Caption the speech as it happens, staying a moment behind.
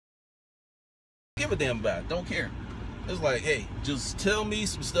give a damn about it. Don't care. It's like, hey, just tell me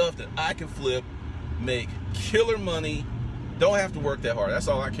some stuff that I can flip, make killer money, don't have to work that hard. That's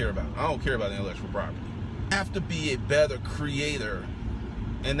all I care about. I don't care about intellectual property. I have to be a better creator,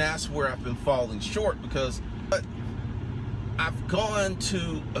 and that's where I've been falling short, because I've gone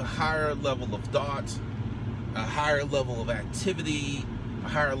to a higher level of thought, a higher level of activity, a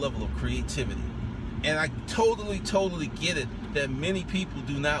higher level of creativity. And I totally get it that many people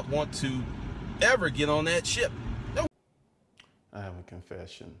do not want to ever get on that ship. No. I have a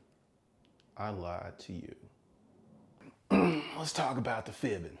confession. I lied to you. Let's talk about the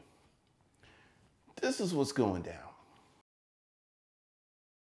fibbing. This is what's going down.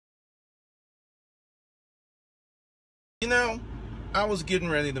 You know, I was getting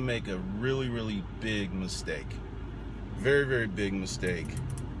ready to make a really big mistake. Very big mistake.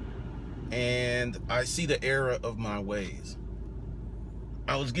 And I see the error of my ways.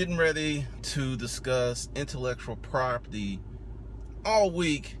 I was getting ready to discuss intellectual property all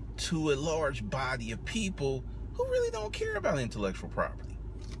week to a large body of people who really don't care about intellectual property.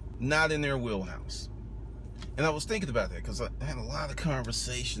 Not in their wheelhouse. And I was thinking about that because I had a lot of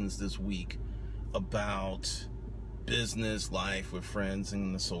conversations this week about business, life with friends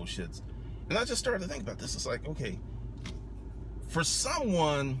and associates. And I just started to think about this. It's like, okay, for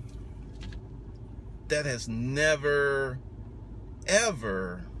someone that has never,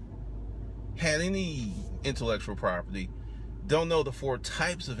 ever had any intellectual property, don't know the 4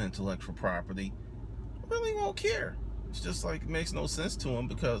 types of intellectual property, really won't care. It's just like, it makes no sense to them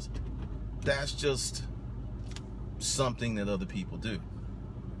because that's just something that other people do.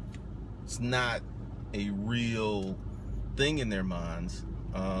 It's not a real thing in their minds,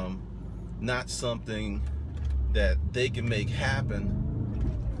 not something that they can make happen,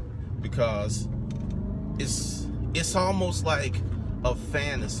 because it's almost like a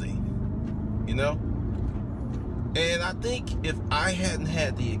fantasy, you know? And I think if I hadn't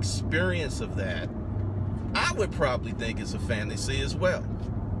had the experience of that, I would probably think it's a fantasy as well.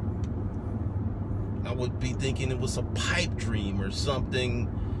 I would be thinking it was a pipe dream or something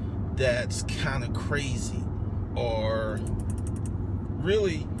that's kind of crazy, or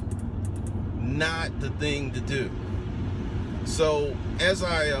really not the thing to do. So as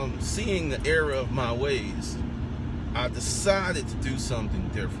I am seeing the error of my ways, I decided to do something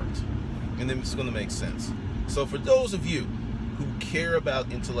different, and then it's going to make sense. So for those of you who care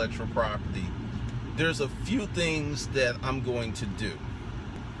about intellectual property, there's a few things that I'm going to do.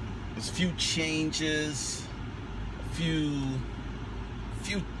 There's a few changes, a few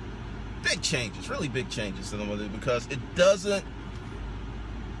big changes, really big changes that I'm going to do, because it doesn't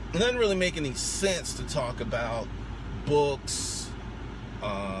really make any sense to talk about books,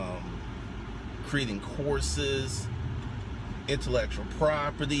 creating courses, intellectual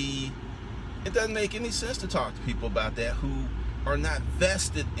property. It doesn't make any sense to talk to people about that who are not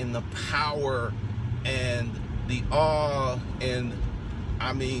vested in the power and the awe and,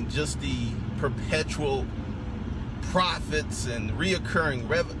 I mean, just the perpetual profits and reoccurring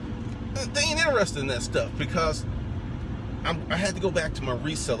revenue. They ain't interested in that stuff, because I had to go back to my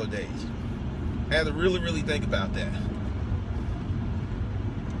reseller days. I had to really think about that.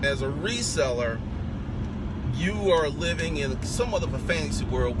 As a reseller, you are living in somewhat of a fantasy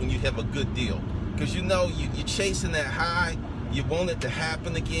world when you have a good deal, because you know you're chasing that high. You want it to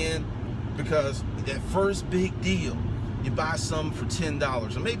happen again, because that first big deal, you buy some for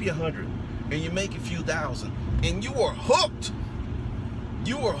 $10 or maybe $100, and you make a few thousand, and you are hooked.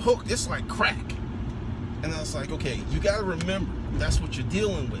 You are hooked. It's like crack. And I was like, okay, you got to remember, that's what you're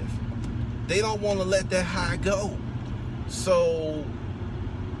dealing with. They don't want to let that high go. So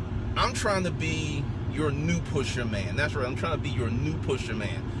I'm trying to be your new pusher man. That's right, I'm trying to be your new pusher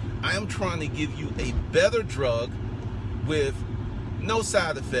man. I am trying to give you a better drug with no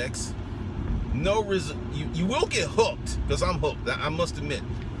side effects, no you will get hooked, because I'm hooked. I must admit,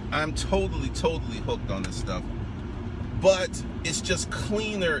 I'm totally hooked on this stuff. But it's just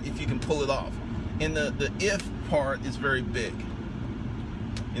cleaner if you can pull it off. And the if part is very big.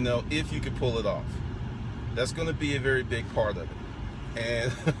 You know, if you can pull it off. That's going to be a very big part of it.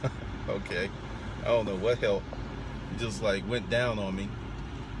 And, okay, I don't know what hell just like went down on me.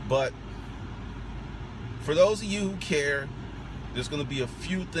 But for those of you who care, there's going to be a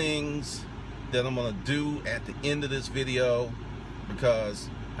few things that I'm going to do at the end of this video, because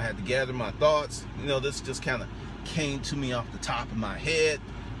I had to gather my thoughts. You know, this just kind of came to me off the top of my head.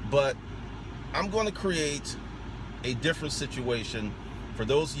 But I'm going to create a different situation for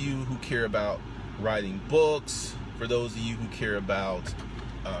those of you who care about writing books, for those of you who care about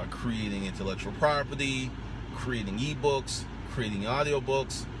creating intellectual property, creating ebooks, creating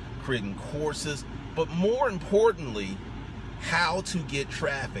audiobooks, creating courses, but more importantly, how to get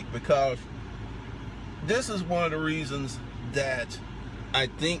traffic, because this is one of the reasons that I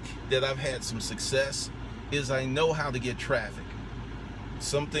think that I've had some success, is I know how to get traffic.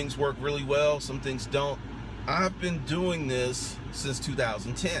 Some things work really well, some things don't. I've been doing this since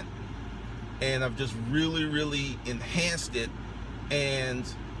 2010, and I've just really enhanced it, and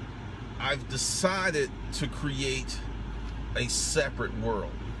I've decided to create a separate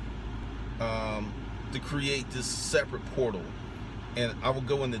world, to create this separate portal. And I will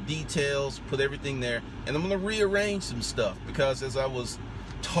go into details, put everything there, and I'm going to rearrange some stuff, because as I was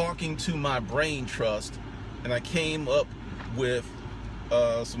talking to my brain trust, and I came up with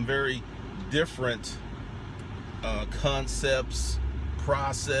some very different concepts,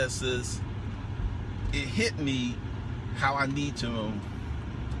 processes, it hit me how I need to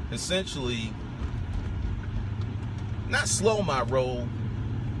essentially not slow my roll,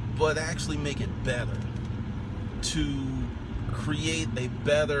 but actually make it better, to create a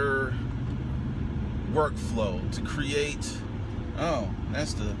better workflow, to create, oh,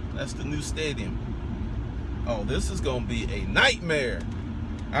 that's the new stadium. Oh, this is gonna be a nightmare.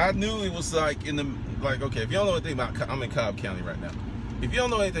 I knew it was like okay, if you don't know anything about, I'm in Cobb County right now. If you don't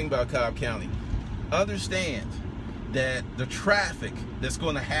know anything about Cobb County, understand that the traffic that's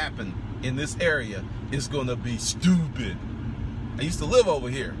going to happen in this area is going to be stupid. I used to live over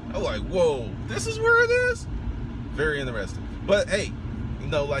here. I'm like, whoa, this is where it is? Very interesting. But hey, you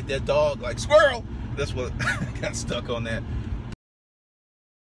know, like that dog, like squirrel. That's what got stuck on that.